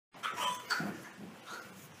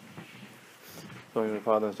Glory to the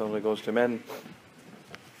Father, and the Son, and the Holy Ghost. Amen.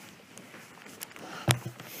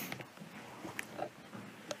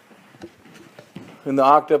 In the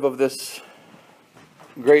octave of this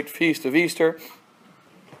great feast of Easter,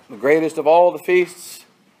 the greatest of all the feasts,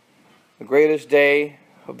 the greatest day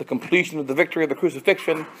of the completion of the victory of the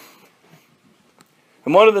crucifixion.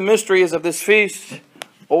 And one of the mysteries of this feast,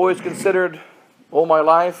 always considered all my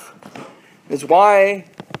life, is why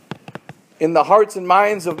in the hearts and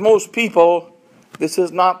minds of most people, this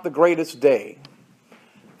is not the greatest day.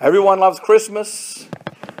 Everyone loves Christmas,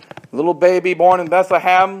 the little baby born in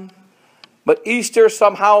Bethlehem, but Easter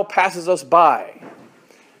somehow passes us by.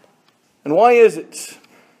 And why is it?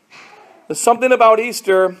 There's something about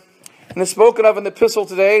Easter, and it's spoken of in the epistle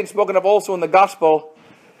today, and spoken of also in the gospel.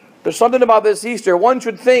 There's something about this Easter. One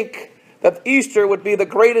should think that Easter would be the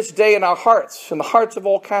greatest day in our hearts, in the hearts of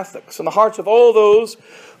all Catholics, in the hearts of all those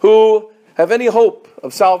who have any hope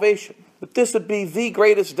of salvation. That this would be the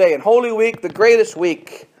greatest day, and Holy Week, the greatest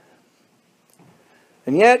week.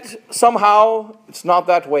 And yet, somehow, it's not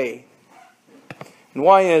that way. And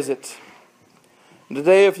why is it? And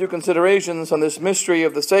today, a few considerations on this mystery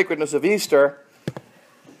of the sacredness of Easter.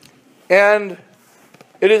 And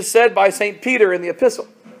it is said by St. Peter in the epistle.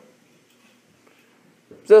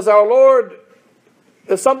 It says, our Lord,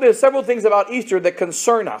 there's several things about Easter that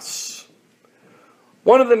concern us.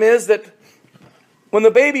 One of them is that when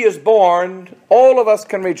the baby is born, all of us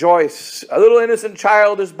can rejoice. A little innocent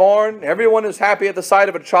child is born. Everyone is happy at the sight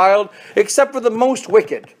of a child, except for the most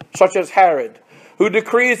wicked, such as Herod, who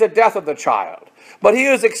decrees the death of the child. But he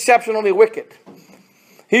is exceptionally wicked.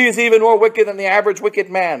 He is even more wicked than the average wicked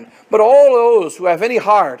man. But all those who have any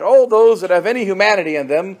heart, all those that have any humanity in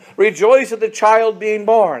them, rejoice at the child being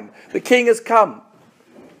born. The king has come.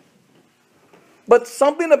 But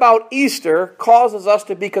something about Easter causes us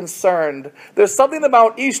to be concerned. There's something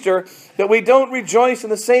about Easter that we don't rejoice in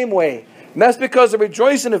the same way. And that's because the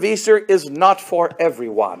rejoicing of Easter is not for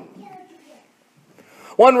everyone.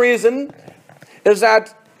 One reason is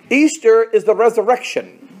that Easter is the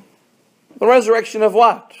resurrection. The resurrection of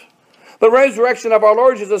what? The resurrection of our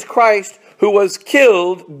Lord Jesus Christ, who was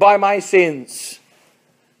killed by my sins.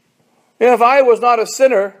 If I was not a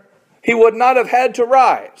sinner, he would not have had to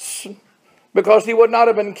rise, because he would not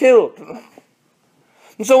have been killed.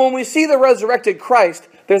 And so when we see the resurrected Christ,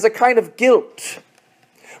 there's a kind of guilt.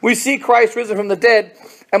 We see Christ risen from the dead,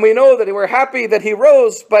 and we know that we're happy that he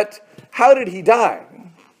rose, but how did he die?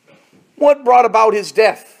 What brought about his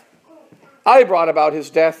death? I brought about his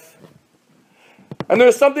death. And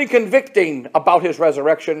there's something convicting about his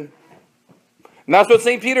resurrection. And that's what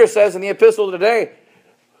St. Peter says in the epistle today.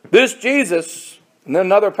 This Jesus, and then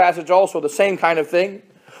another passage also, the same kind of thing,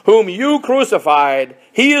 whom you crucified,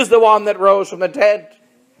 he is the one that rose from the dead.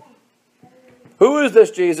 Who is this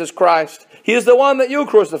Jesus Christ? He is the one that you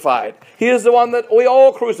crucified. He is the one that we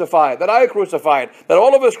all crucified, that I crucified, that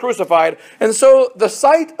all of us crucified. And so the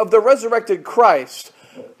sight of the resurrected Christ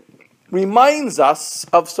reminds us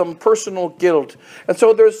of some personal guilt. And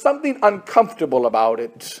so there's something uncomfortable about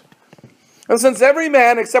it. And since every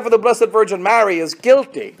man, except for the Blessed Virgin Mary, is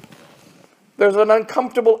guilty, there's an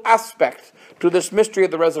uncomfortable aspect to this mystery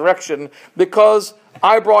of the resurrection, because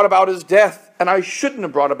I brought about his death, and I shouldn't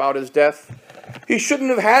have brought about his death. He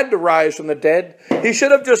shouldn't have had to rise from the dead. He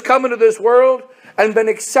should have just come into this world and been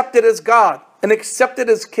accepted as God and accepted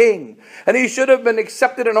as King. And he should have been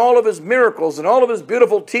accepted in all of his miracles and all of his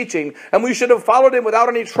beautiful teaching, and we should have followed him without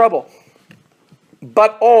any trouble.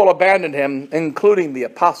 But all abandoned him, including the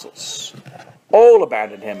apostles. All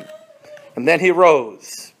abandoned him. And then he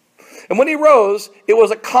rose. And when he rose, it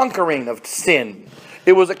was a conquering of sin.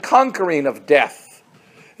 It was a conquering of death.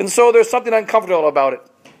 And so there's something uncomfortable about it.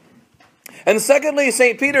 And secondly,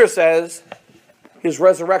 St. Peter says, his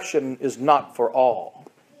resurrection is not for all.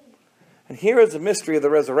 And here is the mystery of the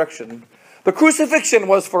resurrection. The crucifixion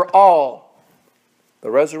was for all.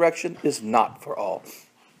 The resurrection is not for all.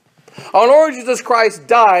 Our Lord Jesus Christ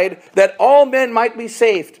died that all men might be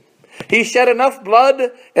saved. He shed enough blood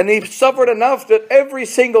and he suffered enough that every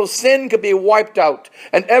single sin could be wiped out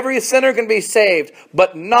and every sinner can be saved.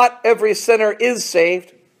 But not every sinner is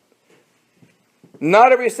saved.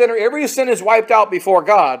 Not every sin is wiped out before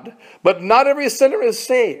God, but not every sinner is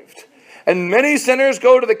saved. And many sinners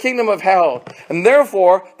go to the kingdom of hell. And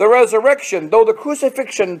therefore, the resurrection, though the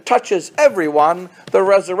crucifixion touches everyone, the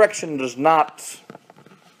resurrection does not.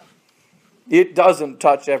 It doesn't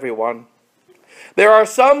touch everyone. There are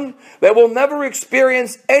some that will never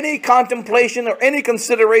experience any contemplation or any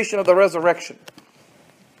consideration of the resurrection,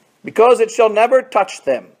 because it shall never touch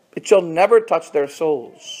them. It shall never touch their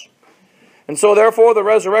souls. And so therefore the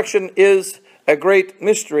resurrection is a great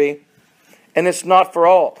mystery. and it's not for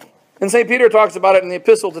all. And St. Peter talks about it in the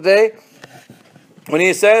epistle today when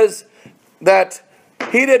he says that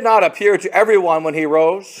he did not appear to everyone when he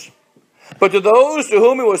rose, but to those to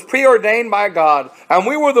whom he was preordained by God. And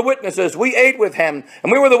we were the witnesses. We ate with him,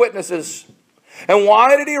 and we were the witnesses. And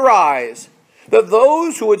why did he rise? That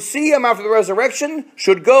those who would see him after the resurrection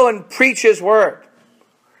should go and preach his word.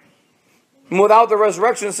 And without the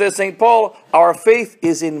resurrection, says St. Paul, our faith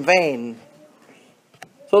is in vain.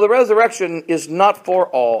 So the resurrection is not for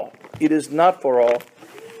all. It is not for all.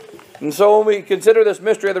 And so when we consider this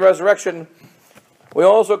mystery of the resurrection, we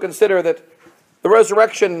also consider that the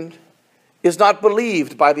resurrection is not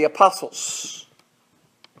believed by the apostles.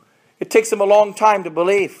 It takes them a long time to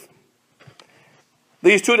believe.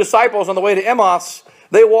 These two disciples on the way to Emmaus,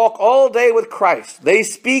 they walk all day with Christ. They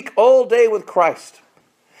speak all day with Christ.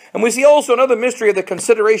 And we see also another mystery of the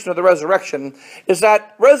consideration of the resurrection is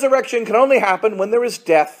that resurrection can only happen when there is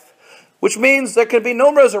death, which means there can be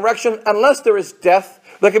no resurrection unless there is death.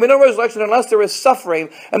 There can be no resurrection unless there is suffering.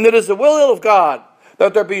 And it is the will of God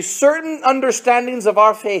that there be certain understandings of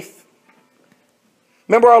our faith.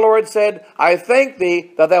 Remember our Lord said, I thank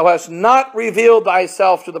thee that thou hast not revealed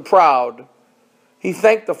thyself to the proud. He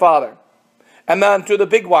thanked the Father. And not to the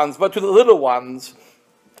big ones, but to the little ones.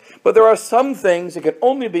 But there are some things that can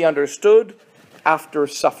only be understood after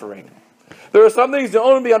suffering. There are some things that can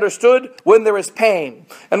only be understood when there is pain.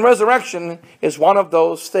 And resurrection is one of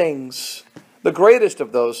those things. The greatest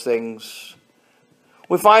of those things.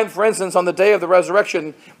 We find, for instance, on the day of the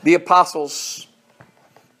resurrection, the apostles.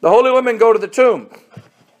 The holy women go to the tomb.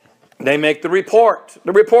 They make the report.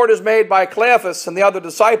 The report is made by Cleophas and the other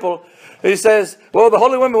disciple. He says, well, the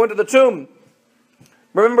holy women went to the tomb.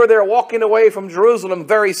 Remember, they're walking away from Jerusalem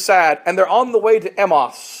very sad, and they're on the way to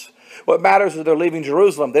Emmaus. What matters is they're leaving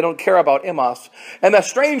Jerusalem. They don't care about Emmaus. And a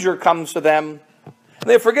stranger comes to them, and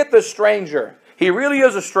they forget the stranger. He really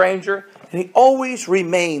is a stranger, and he always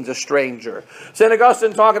remains a stranger. St.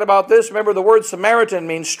 Augustine talking about this, remember the word Samaritan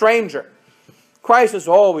means stranger. Christ is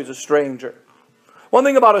always a stranger. One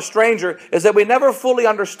thing about a stranger is that we never fully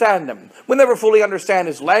understand him. We never fully understand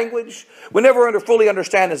his language. We never fully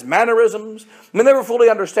understand his mannerisms. We never fully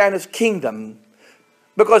understand his kingdom.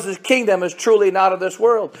 Because his kingdom is truly not of this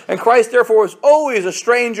world. And Christ, therefore, is always a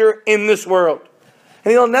stranger in this world.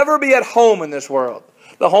 And he'll never be at home in this world.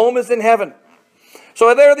 The home is in heaven.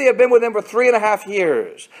 So there they had been with him for 3.5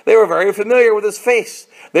 years. They were very familiar with his face.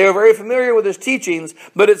 They were very familiar with his teachings.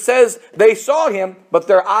 But it says they saw him, but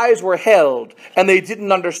their eyes were held, and they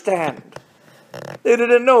didn't understand. They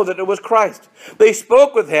didn't know that it was Christ. They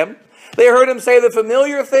spoke with him. They heard him say the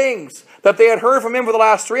familiar things that they had heard from him for the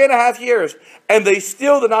last 3.5 years, and they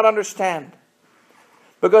still did not understand.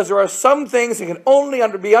 Because there are some things that can only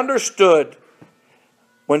be understood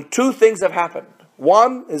when two things have happened.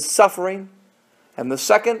 One is suffering, and the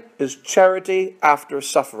second is charity after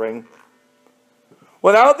suffering.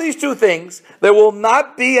 Without these two things, there will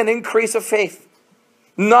not be an increase of faith.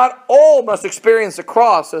 Not all must experience the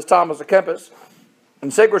cross, says Thomas à Kempis.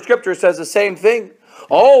 And Sacred Scripture says the same thing.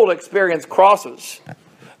 All will experience crosses.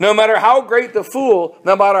 No matter how great the fool,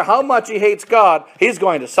 no matter how much he hates God, he's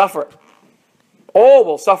going to suffer. All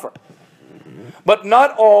will suffer. But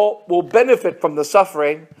not all will benefit from the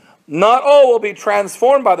suffering. Not all will be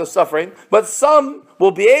transformed by the suffering, but some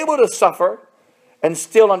will be able to suffer and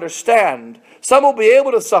still understand. Some will be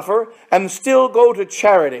able to suffer and still go to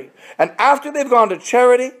charity. And after they've gone to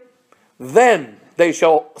charity, then they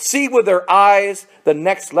shall see with their eyes the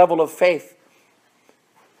next level of faith.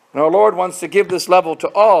 And our Lord wants to give this level to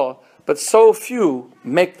all, but so few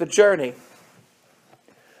make the journey.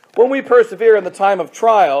 When we persevere in the time of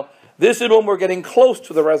trial, this is when we're getting close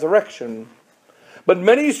to the resurrection. But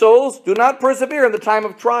many souls do not persevere in the time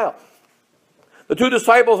of trial. The two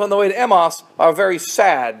disciples on the way to Emmaus are very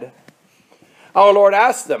sad. Our Lord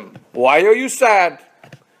asked them, why are you sad?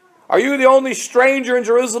 Are you the only stranger in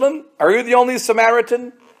Jerusalem? Are you the only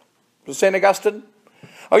Samaritan? St. Augustine.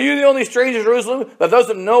 Are you the only stranger in Jerusalem that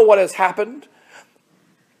doesn't know what has happened?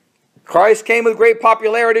 Christ came with great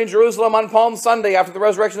popularity in Jerusalem on Palm Sunday after the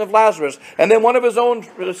resurrection of Lazarus. And then one of his own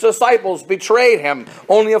disciples betrayed him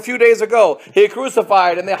only a few days ago. He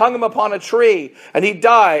crucified and they hung him upon a tree. And he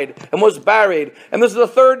died and was buried. And this is the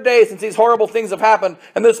third day since these horrible things have happened.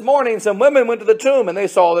 And this morning some women went to the tomb and they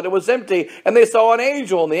saw that it was empty. And they saw an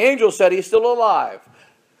angel. And the angel said he's still alive.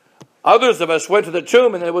 Others of us went to the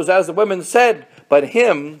tomb and it was as the women said. But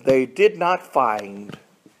him they did not find.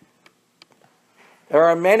 There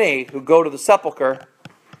are many who go to the sepulchre,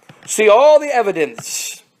 see all the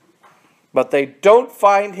evidence, but they don't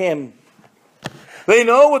find him. They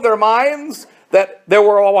know with their minds that there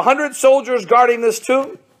were 100 soldiers guarding this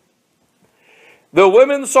tomb. The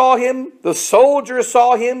women saw him. The soldiers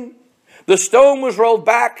saw him. The stone was rolled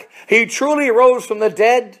back. He truly rose from the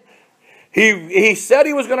dead. He said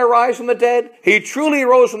he was going to rise from the dead. He truly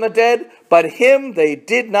rose from the dead, but him they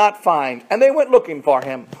did not find. And they went looking for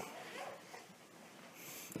him.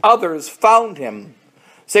 Others found him.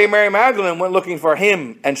 St. Mary Magdalene went looking for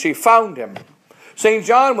him, and she found him. St.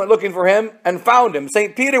 John went looking for him and found him.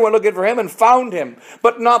 St. Peter went looking for him and found him,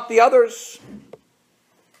 but not the others.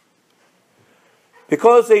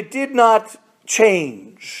 Because they did not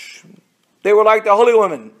change. They were like the holy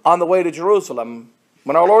women on the way to Jerusalem.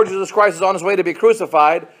 When our Lord Jesus Christ is on his way to be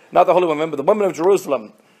crucified, not the holy women, but the women of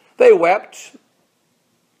Jerusalem, they wept.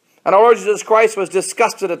 And our Lord Jesus Christ was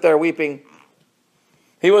disgusted at their weeping.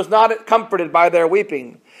 He was not comforted by their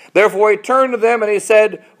weeping. Therefore he turned to them and he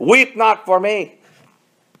said, "Weep not for me."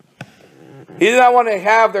 He did not want to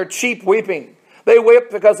have their cheap weeping. They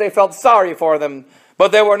wept because they felt sorry for them,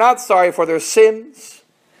 but they were not sorry for their sins.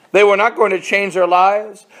 They were not going to change their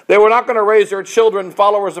lives. They were not going to raise their children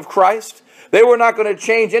followers of Christ. They were not going to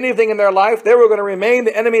change anything in their life. They were going to remain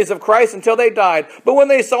the enemies of Christ until they died. But when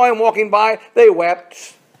they saw him walking by, they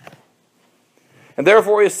wept. And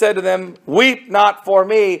therefore he said to them, "Weep not for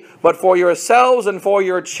me, but for yourselves and for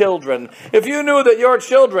your children." If you knew that your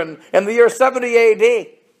children in the year 70 AD,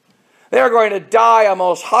 they are going to die a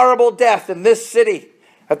most horrible death in this city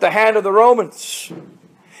at the hand of the Romans.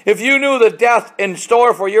 If you knew the death in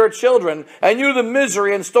store for your children, and you the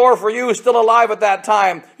misery in store for you still alive at that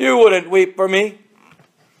time, you wouldn't weep for me.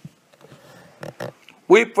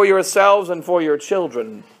 Weep for yourselves and for your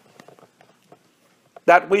children.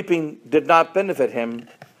 That weeping did not benefit him,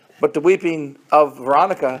 but the weeping of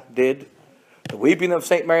Veronica did. The weeping of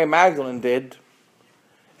St. Mary Magdalene did.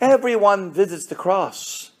 Everyone visits the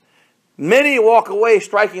cross. Many walk away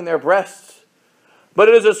striking their breasts, but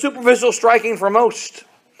it is a superficial striking for most.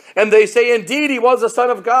 And they say, indeed, he was the Son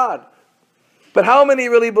of God. But how many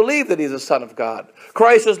really believe that he's the Son of God?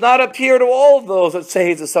 Christ does not appear to all those that say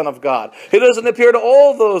he's the Son of God. He doesn't appear to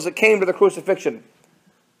all those that came to the crucifixion.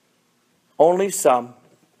 Only some.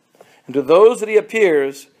 And to those that he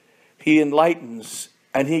appears, he enlightens.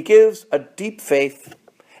 And he gives a deep faith.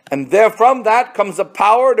 And from that comes the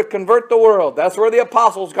power to convert the world. That's where the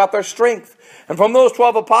apostles got their strength. And from those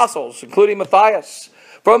 12 apostles, including Matthias,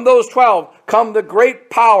 from those 12 come the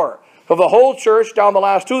great power of the whole church down the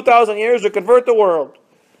last 2,000 years to convert the world.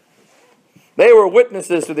 They were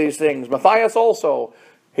witnesses to these things. Matthias also,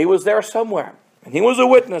 he was there somewhere. And he was a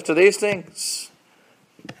witness to these things.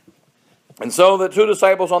 And so the two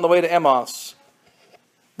disciples on the way to Emmaus,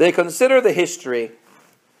 they consider the history.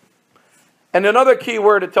 And another key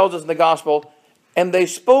word it tells us in the gospel, and they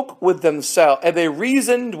spoke with themselves, and they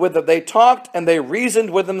reasoned with them. They talked and they reasoned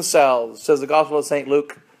with themselves, says the Gospel of St.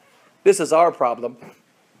 Luke. This is our problem.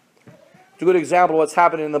 It's a good example of what's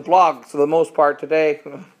happening in the blogs for the most part today.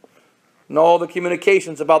 And all the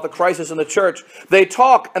communications about the crisis in the church. They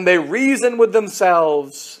talk and they reason with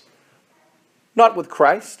themselves. Not with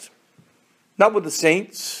Christ. Not with the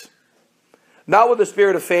saints. Not with the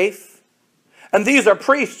spirit of faith. And these are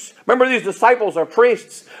priests. Remember, these disciples are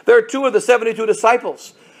priests. They're 2 of the 72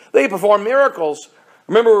 disciples. They perform miracles.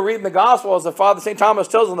 Remember, we're reading the gospel as the Father, St. Thomas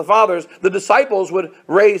tells them, the fathers, the disciples would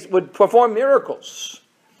perform miracles.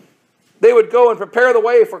 They would go and prepare the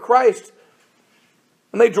way for Christ.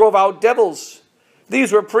 And they drove out devils.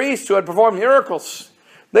 These were priests who had performed miracles.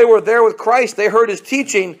 They were there with Christ. They heard his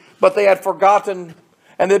teaching, but they had forgotten.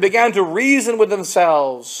 And they began to reason with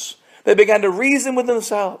themselves. They began to reason with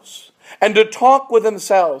themselves. And to talk with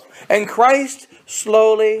themselves. And Christ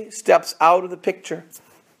slowly steps out of the picture.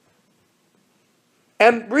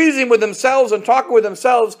 And reasoning with themselves and talking with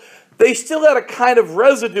themselves, they still had a kind of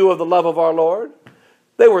residue of the love of our Lord.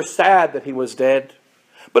 They were sad that he was dead.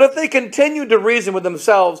 But if they continued to reason with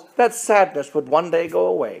themselves, that sadness would one day go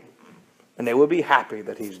away. And they would be happy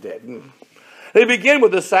that he's dead. They begin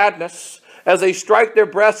with the sadness. As they strike their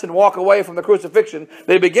breasts and walk away from the crucifixion,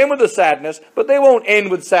 they begin with the sadness, but they won't end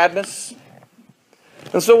with sadness.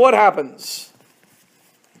 And so what happens?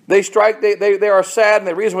 They are sad and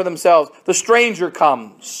they reason with themselves. The stranger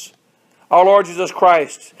comes, our Lord Jesus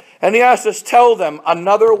Christ, and he has to tell them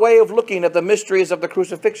another way of looking at the mysteries of the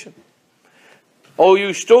crucifixion. Oh, you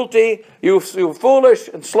stulty, you foolish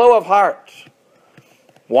and slow of heart.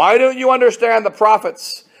 Why don't you understand the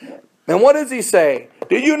prophets? And what does he say?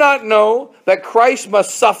 Do you not know that Christ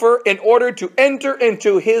must suffer in order to enter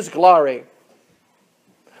into his glory?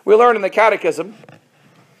 We learn in the Catechism,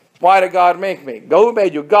 why did God make me? Who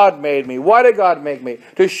made you? God made me. Why did God make me?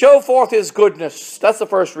 To show forth his goodness. That's the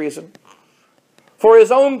first reason. For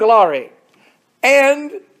his own glory.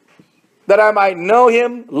 And that I might know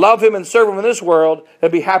him, love him, and serve him in this world, and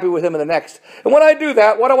be happy with him in the next. And when I do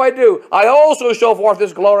that, what do? I also show forth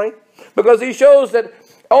his glory, because he shows that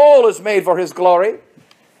all is made for his glory.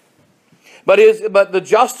 But the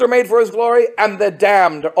just are made for his glory, and the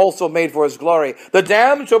damned are also made for his glory. The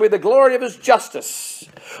damned shall be the glory of his justice.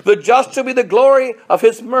 The just shall be the glory of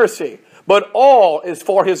his mercy. But all is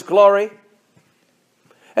for his glory.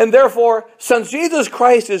 And therefore, since Jesus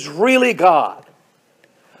Christ is really God,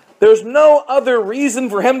 there's no other reason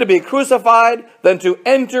for him to be crucified than to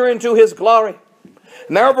enter into his glory.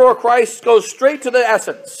 And therefore, Christ goes straight to the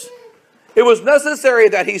essence. It was necessary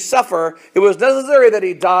that he suffer. It was necessary that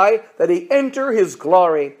he die, that he enter his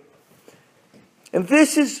glory. And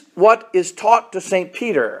this is what is taught to St.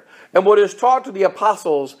 Peter and what is taught to the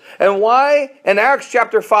apostles, and why in Acts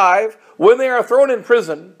chapter 5, when they are thrown in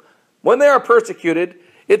prison, when they are persecuted,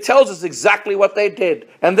 it tells us exactly what they did.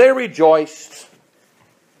 And they rejoiced.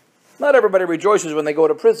 Not everybody rejoices when they go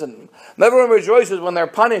to prison. Not everyone rejoices when they're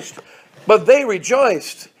punished. But they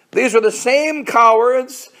rejoiced. These are the same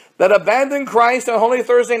cowards that abandoned Christ on Holy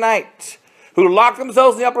Thursday night, who locked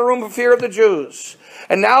themselves in the upper room for fear of the Jews.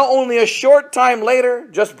 And now only a short time later,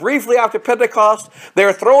 just briefly after Pentecost, they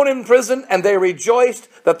are thrown in prison, and they rejoiced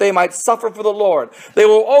that they might suffer for the Lord. They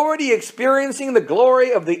were already experiencing the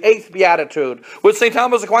glory of the 8th Beatitude, which St.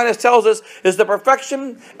 Thomas Aquinas tells us is the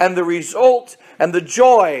perfection and the result and the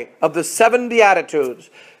joy of the 7 Beatitudes.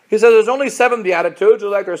 He says there's only 7 Beatitudes,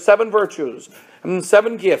 like there's 7 virtues and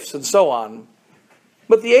 7 gifts and so on.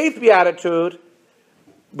 But the 8th Beatitude,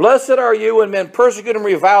 blessed are you when men persecute and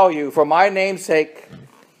revile you for my name's sake.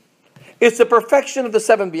 It's the perfection of the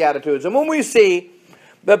 7 Beatitudes. And when we see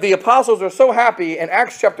that the apostles are so happy in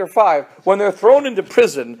Acts chapter 5 when they're thrown into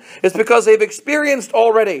prison, it's because they've experienced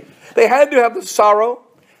already. They had to have the sorrow.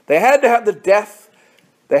 They had to have the death.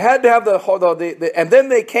 They had to have and then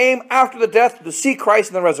they came after the death to see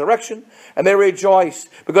Christ in the resurrection, and they rejoiced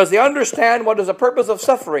because they understand what is the purpose of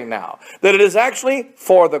suffering now, that it is actually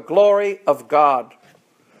for the glory of God.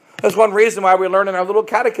 That's one reason why we learn in our little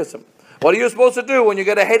catechism. What are you supposed to do when you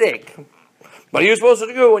get a headache? What are you supposed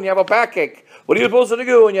to do when you have a backache? What are you supposed to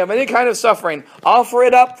do when you have any kind of suffering? Offer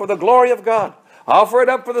it up for the glory of God. Offer it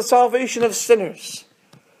up for the salvation of sinners.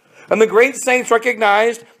 And the great saints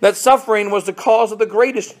recognized that suffering was the cause of the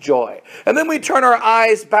greatest joy. And then we turn our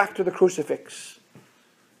eyes back to the crucifix.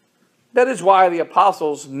 That is why the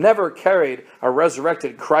apostles never carried a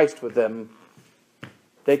resurrected Christ with them.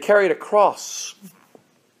 They carried a cross.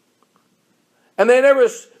 And they never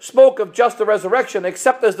spoke of just the resurrection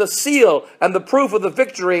except as the seal and the proof of the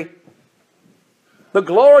victory. The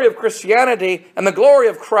glory of Christianity and the glory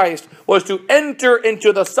of Christ was to enter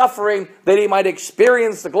into the suffering that he might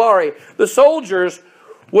experience the glory. The soldiers,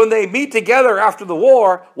 when they meet together after the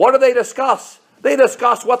war, what do they discuss? They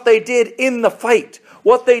discuss what they did in the fight,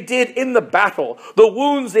 what they did in the battle, the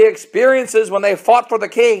wounds they experienced when they fought for the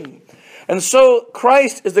king. And so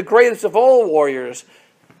Christ is the greatest of all warriors,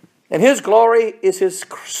 and his glory is his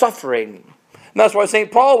suffering. And that's why St.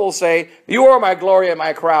 Paul will say, you are my glory and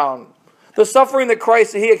my crown. The suffering that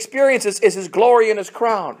Christ he experiences is his glory and his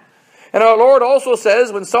crown. And our Lord also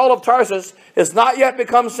says, when Saul of Tarsus has not yet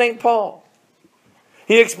become St. Paul,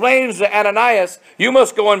 he explains to Ananias, you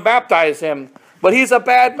must go and baptize him. But he's a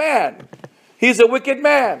bad man. He's a wicked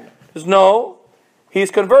man. He says, no, he's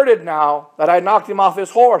converted now that I knocked him off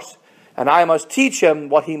his horse. And I must teach him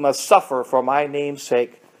what he must suffer for my name's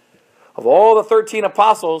sake. Of all the 13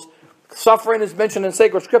 apostles, suffering is mentioned in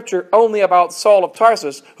sacred scripture only about Saul of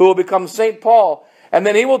Tarsus, who will become St. Paul. And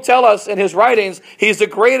then he will tell us in his writings, he's the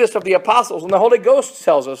greatest of the apostles. And the Holy Ghost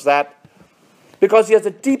tells us that because he has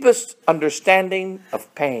the deepest understanding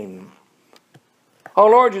of pain. Our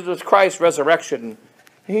Lord Jesus Christ's resurrection,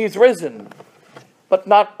 he's risen. But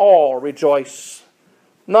not all rejoice.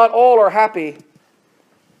 Not all are happy.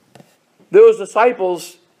 Those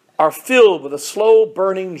disciples are filled with a slow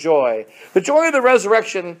burning joy. The joy of the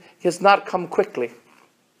resurrection has not come quickly.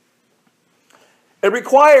 It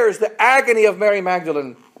requires the agony of Mary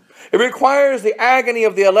Magdalene. It requires the agony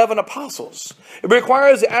of the 11 apostles. It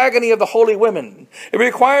requires the agony of the holy women. It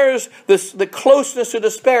requires the closeness to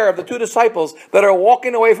despair of the 2 disciples that are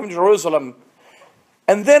walking away from Jerusalem.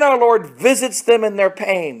 And then our Lord visits them in their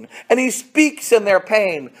pain. And he speaks in their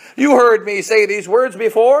pain. You heard me say these words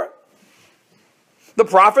before. The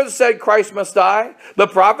prophet said Christ must die. The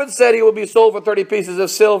prophet said he will be sold for 30 pieces of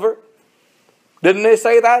silver. Didn't they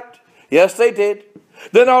say that? Yes, they did.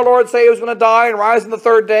 Didn't our Lord say he was going to die and rise on the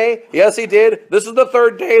 3rd day? Yes, he did. This is the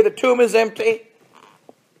 3rd day. The tomb is empty.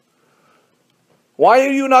 Why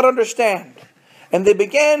do you not understand? And they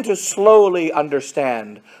began to slowly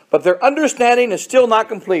understand. But their understanding is still not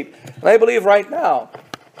complete. And I believe right now,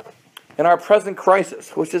 in our present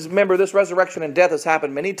crisis, which is, remember, this resurrection and death has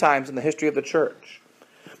happened many times in the history of the church.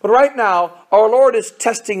 But right now, our Lord is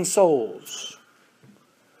testing souls.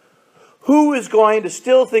 Who is going to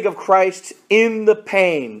still think of Christ in the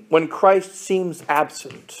pain when Christ seems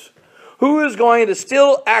absent? Who is going to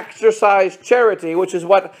still exercise charity, which is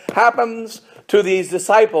what happens to these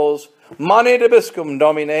disciples? Mane debiscum,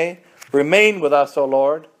 Domine, remain with us, O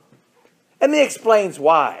Lord. And he explains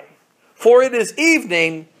why. For it is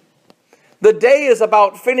evening, the day is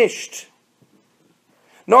about finished.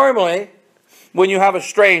 Normally, when you have a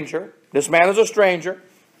stranger, this man is a stranger,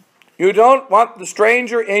 you don't want the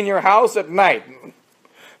stranger in your house at night,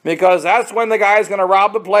 because that's when the guy's going to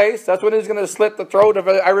rob the place. That's when he's going to slit the throat of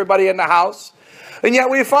everybody in the house. And yet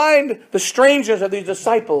we find the strangers of these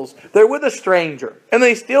disciples. They're with a stranger, and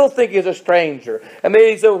they still think he's a stranger. And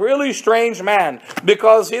he's a really strange man,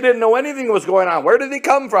 because he didn't know anything that was going on. Where did he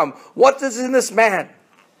come from? What is in this man?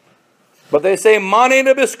 But they say, Mane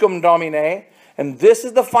nobiscum, Domine, and this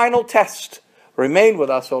is the final test. Remain with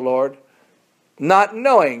us, O Lord, not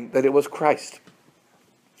knowing that it was Christ.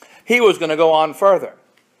 He was going to go on further.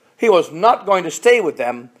 He was not going to stay with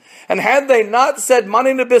them. And had they not said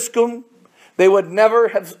Mane nobiscum, they would never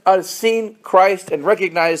have seen Christ and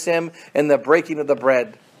recognized him in the breaking of the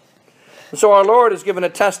bread. And so our Lord has given a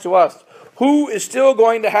test to us. Who is still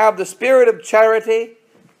going to have the spirit of charity?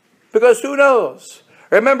 Because who knows?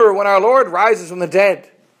 Remember, when our Lord rises from the dead,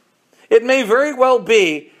 it may very well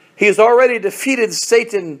be he has already defeated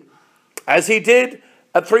Satan, as he did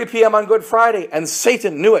at 3 p.m. on Good Friday. And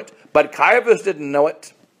Satan knew it, but Caiaphas didn't know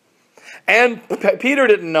it. And Peter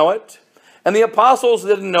didn't know it. And the apostles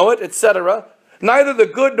didn't know it, etc. Neither the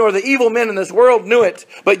good nor the evil men in this world knew it.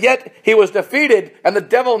 But yet he was defeated, and the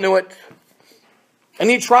devil knew it. And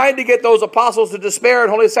he tried to get those apostles to despair on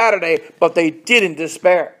Holy Saturday, but they didn't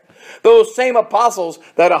despair. Those same apostles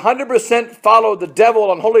that 100% followed the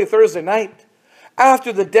devil on Holy Thursday night,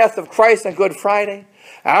 after the death of Christ on Good Friday,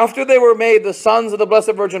 after they were made the sons of the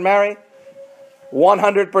Blessed Virgin Mary,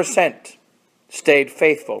 100% stayed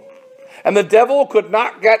faithful. And the devil could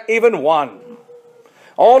not get even one.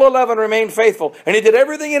 All 11 remained faithful. And he did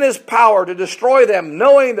everything in his power to destroy them,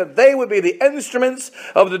 knowing that they would be the instruments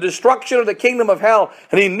of the destruction of the kingdom of hell.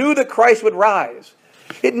 And he knew that Christ would rise.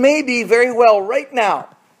 It may be very well right now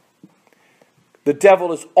the devil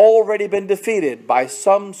has already been defeated by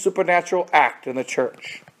some supernatural act in the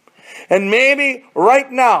church. And maybe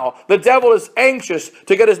right now the devil is anxious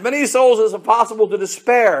to get as many souls as possible to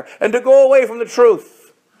despair and to go away from the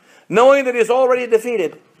truth, knowing that he is already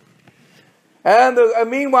defeated. And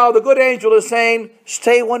meanwhile the good angel is saying,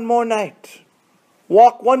 stay one more night.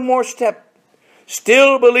 Walk one more step.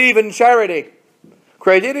 Still believe in charity.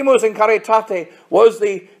 Credidimus in caritate was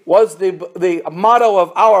the motto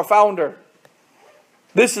of our founder.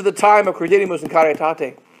 This is the time of credidimus in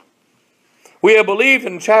caritate. We have believed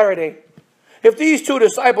in charity. If these two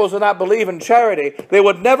disciples did not believe in charity, they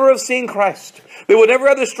would never have seen Christ. They would never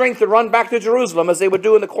have the strength to run back to Jerusalem as they would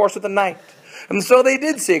do in the course of the night. And so they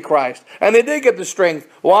did see Christ. And they did get the strength.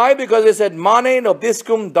 Why? Because they said, Mane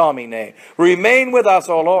nobiscum, Domine. Remain with us,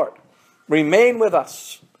 O Lord. Remain with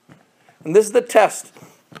us. And this is the test.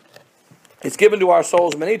 It's given to our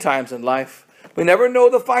souls many times in life. We never know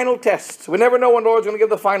the final test. We never know when the Lord's going to give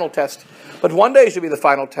the final test. But one day should be the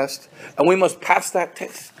final test. And we must pass that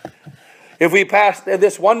test. If we pass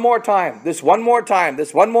this one more time, this one more time,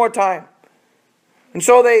 this one more time. And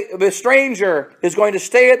so the stranger is going to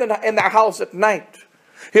stay in the house at night.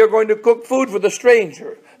 They're going to cook food for the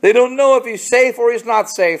stranger. They don't know if he's safe or he's not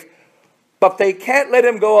safe. But they can't let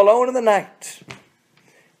him go alone in the night.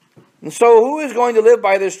 And so who is going to live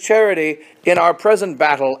by this charity in our present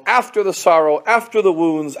battle, after the sorrow, after the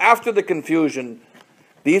wounds, after the confusion?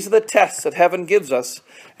 These are the tests that heaven gives us.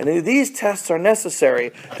 And these tests are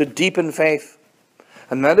necessary to deepen faith.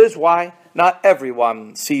 And that is why not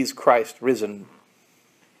everyone sees Christ risen.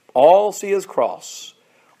 All see his cross.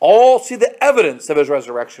 All see the evidence of his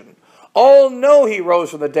resurrection. All know he rose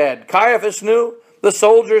from the dead. Caiaphas knew. The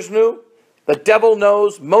soldiers knew. The devil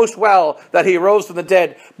knows most well that he rose from the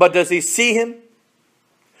dead. But does he see him?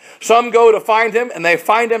 Some go to find him, and they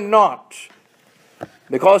find him not.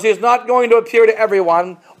 Because he is not going to appear to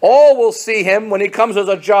everyone. All will see him when he comes as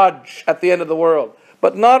a judge at the end of the world.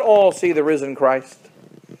 But not all see the risen Christ.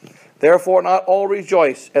 Therefore, not all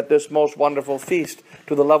rejoice at this most wonderful feast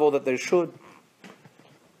to the level that they should.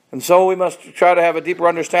 And so we must try to have a deeper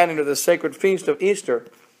understanding of the sacred feast of Easter.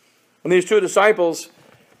 When these two disciples,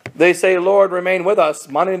 they say, Lord, remain with us,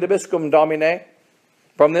 Mane nobiscum, Domine.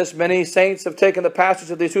 From this, many saints have taken the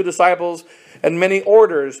passage of these two disciples, and many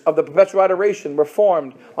orders of the perpetual adoration were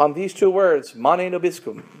formed on these two words, Mane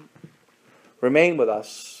nobiscum. Remain with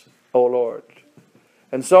us, O Lord.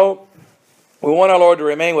 And so, we want our Lord to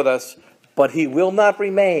remain with us, but he will not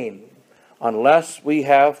remain unless we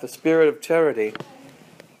have the spirit of charity.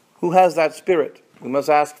 Who has that spirit? We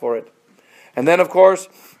must ask for it. And then, of course,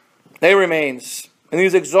 they remains. And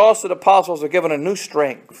these exhausted apostles are given a new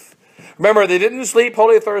strength. Remember, they didn't sleep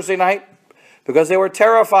Holy Thursday night because they were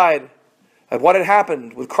terrified at what had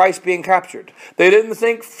happened with Christ being captured. They didn't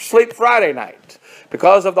sleep Friday night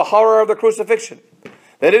because of the horror of the crucifixion.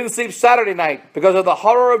 They didn't sleep Saturday night because of the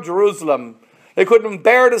horror of Jerusalem. They couldn't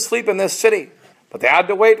bear to sleep in this city. But they had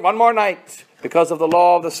to wait one more night because of the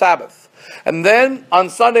law of the Sabbath. And then on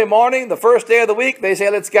Sunday morning, the first day of the week, they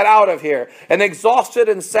say, let's get out of here. And exhausted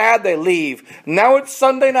and sad, they leave. Now it's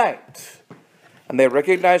Sunday night. And they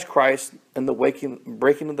recognize Christ in the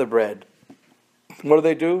breaking of the bread. What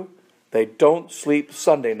do? They don't sleep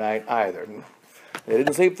Sunday night either. They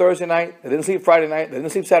didn't sleep Thursday night. They didn't sleep Friday night. They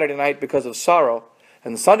didn't sleep Saturday night because of sorrow.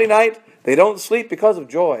 And Sunday night, they don't sleep because of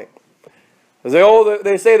joy.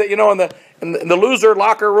 They say that, in the loser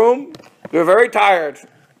locker room, they're very tired.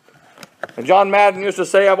 And John Madden used to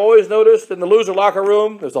say, I've always noticed in the loser locker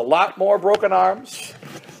room, there's a lot more broken arms.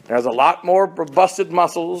 There's a lot more busted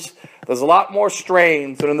muscles. There's a lot more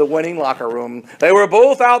strains than in the winning locker room. They were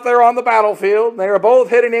both out there on the battlefield. They were both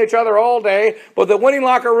hitting each other all day. But the winning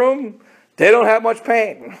locker room, they don't have much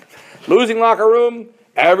pain. Losing locker room,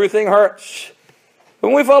 everything hurts.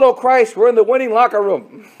 When we follow Christ, we're in the winning locker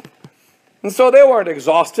room. And so they weren't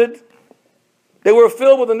exhausted. They were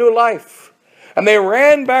filled with a new life. And they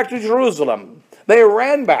ran back to Jerusalem. They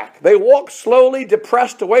ran back. They walked slowly,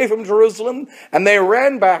 depressed, away from Jerusalem. And they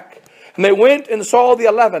ran back. And they went and saw the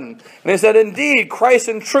 11. And they said, indeed, Christ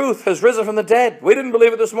in truth has risen from the dead. We didn't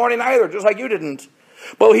believe it this morning either, just like you didn't.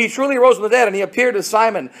 But he truly rose from the dead, and he appeared to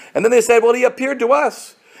Simon. And then they said, well, he appeared to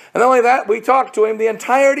us. And not only that, we talked to him the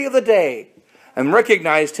entirety of the day and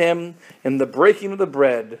recognized him in the breaking of the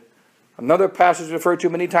bread. Another passage referred to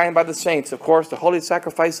many times by the saints, of course, the holy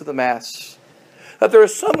sacrifice of the Mass. That there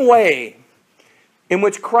is some way in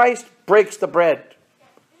which Christ breaks the bread.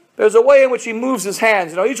 There's a way in which he moves his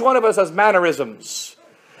hands. Each one of us has mannerisms.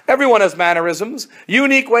 Everyone has mannerisms,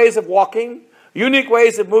 unique ways of walking, unique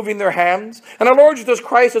ways of moving their hands. And our Lord Jesus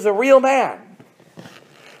Christ is a real man.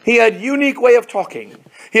 He had a unique way of talking.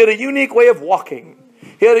 He had a unique way of walking.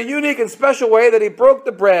 He had a unique and special way that he broke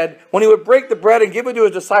the bread. When he would break the bread and give it to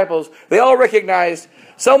his disciples, they all recognized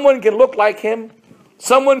someone can look like him,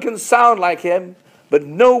 someone can sound like him, but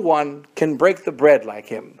no one can break the bread like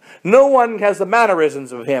him. No one has the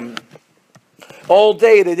mannerisms of him. All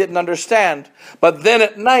day they didn't understand. But then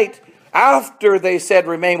at night, after they said,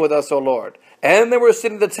 remain with us, O Lord, and they were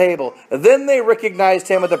sitting at the table, then they recognized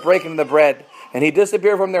him at the breaking of the bread, and he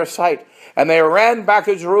disappeared from their sight. And they ran back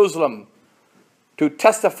to Jerusalem to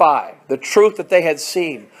testify the truth that they had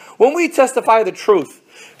seen. When we testify the truth,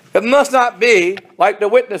 it must not be like the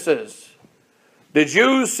witnesses. Did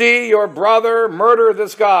you see your brother murder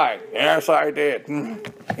this guy? Yes, I did.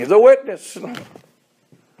 He's a witness.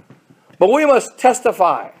 But we must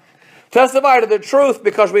testify. Testify to the truth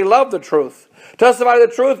because we love the truth. Testify to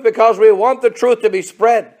the truth because we want the truth to be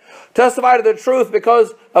spread. Testify to the truth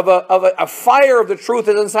because of a fire of the truth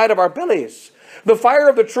is inside of our bellies. The fire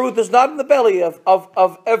of the truth is not in the belly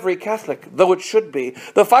of every Catholic, though it should be.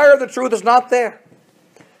 The fire of the truth is not there.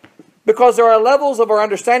 Because there are levels of our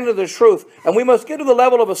understanding of the truth, and we must get to the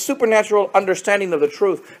level of a supernatural understanding of the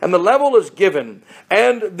truth. And the level is given.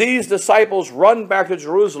 And these disciples run back to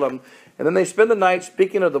Jerusalem, and then they spend the night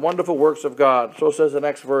speaking of the wonderful works of God. So says the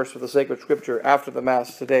next verse of the sacred scripture after the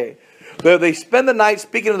Mass today. They spend the night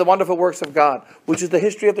speaking of the wonderful works of God, which is the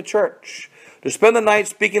history of the church. To spend the night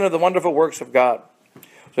speaking of the wonderful works of God.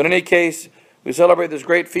 So in any case, we celebrate this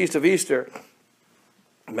great feast of Easter.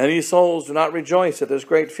 Many souls do not rejoice at this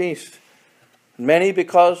great feast. Many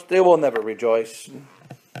because they will never rejoice.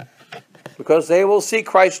 Because they will see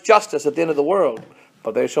Christ's justice at the end of the world,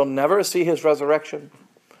 but they shall never see his resurrection.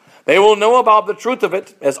 They will know about the truth of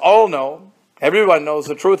it, as all know. Everyone knows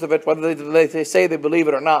the truth of it, whether they say they believe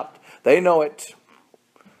it or not. They know it.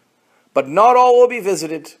 But not all will be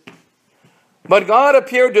visited. But God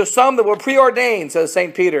appeared to some that were preordained, says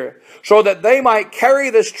St. Peter, so that they might carry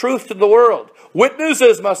this truth to the world.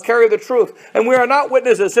 Witnesses must carry the truth. And we are not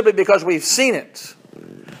witnesses simply because we've seen it.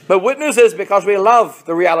 But witnesses because we love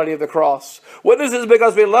the reality of the cross. Witnesses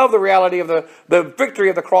because we love the reality of the victory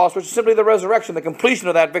of the cross, which is simply the resurrection, the completion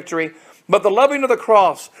of that victory. But the loving of the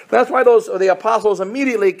cross. That's why the apostles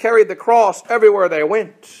immediately carried the cross everywhere they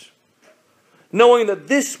went. knowing that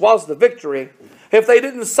this was the victory. If they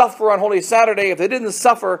didn't suffer on Holy Saturday, if they didn't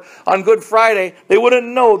suffer on Good Friday, they wouldn't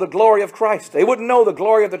know the glory of Christ. They wouldn't know the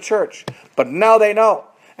glory of the church. But now they know,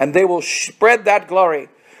 and they will spread that glory.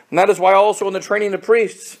 And that is why also in the training of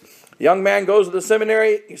priests, a young man goes to the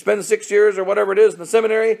seminary, he spends 6 years or whatever it is in the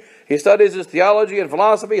seminary, he studies his theology and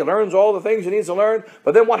philosophy, he learns all the things he needs to learn,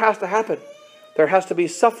 but then what has to happen? There has to be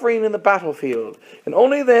suffering in the battlefield. And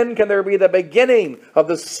only then can there be the beginning of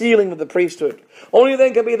the sealing of the priesthood. Only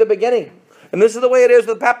then can be the beginning. And this is the way it is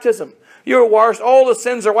with baptism. You're washed, all the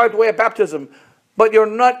sins are wiped away at baptism, but you're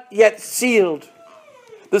not yet sealed.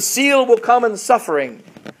 The seal will come in suffering.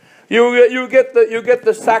 You get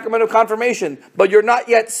the sacrament of confirmation, but you're not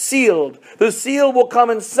yet sealed. The seal will come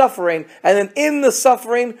in suffering, and then in the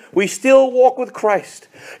suffering, we still walk with Christ.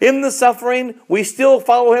 In the suffering, we still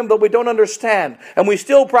follow Him, but we don't understand. And we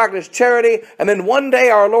still practice charity, and then one day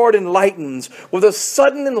our Lord enlightens with a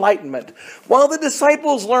sudden enlightenment. While the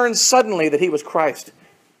disciples learned suddenly that He was Christ,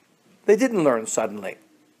 they didn't learn suddenly.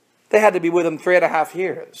 They had to be with Him 3.5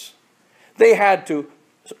 years. They had to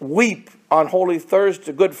weep on Holy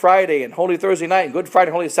Thursday, Good Friday, and Holy Thursday night, and Good Friday,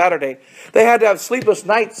 and Holy Saturday. They had to have sleepless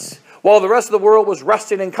nights while the rest of the world was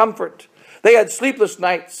resting in comfort. They had sleepless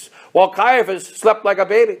nights while Caiaphas slept like a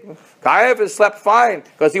baby. Caiaphas slept fine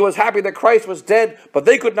because he was happy that Christ was dead, but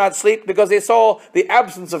they could not sleep because they saw the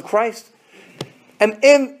absence of Christ. And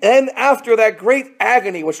after that great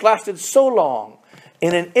agony which lasted so long,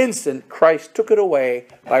 in an instant, Christ took it away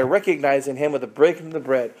by recognizing Him with the breaking of the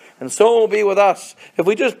bread. And so it will be with us. If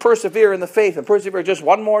we just persevere in the faith and persevere just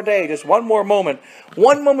one more day, just one more moment,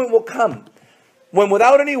 one moment will come when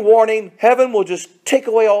without any warning, heaven will just take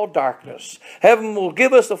away all darkness. Heaven will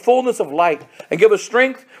give us the fullness of light and give us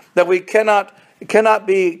strength that we cannot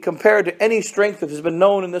be compared to any strength that has been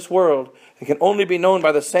known in this world. It can only be known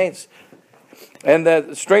by the saints. And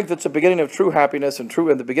that strength that's the beginning of true happiness and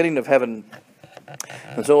the beginning of heaven.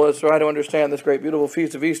 And so let's try to understand this great, beautiful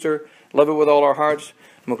feast of Easter. Love it with all our hearts.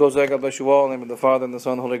 And we'll close that. God bless you all. In the name of the Father, and the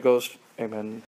Son, and the Holy Ghost. Amen.